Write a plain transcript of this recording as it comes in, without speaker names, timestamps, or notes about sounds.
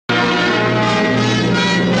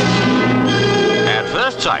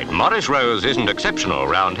first sight, Maurice Rose isn't exceptional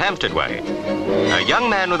round Hampstead way. A young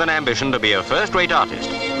man with an ambition to be a first-rate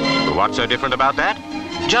artist. What's so different about that?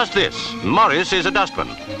 Just this, Maurice is a dustman.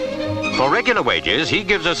 For regular wages, he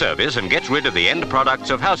gives a service and gets rid of the end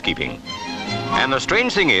products of housekeeping. And the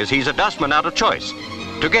strange thing is, he's a dustman out of choice,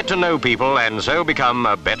 to get to know people and so become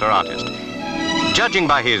a better artist. Judging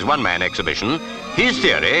by his one-man exhibition, his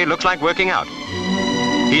theory looks like working out.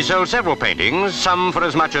 He sold several paintings, some for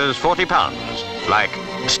as much as £40, like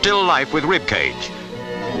Still Life with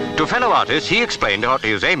Ribcage. To fellow artists, he explained what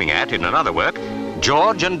he was aiming at in another work,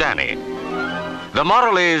 George and Danny. The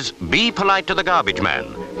moral is, be polite to the garbage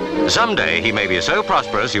man. Someday he may be so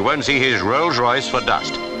prosperous you won't see his Rolls Royce for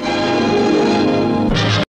dust.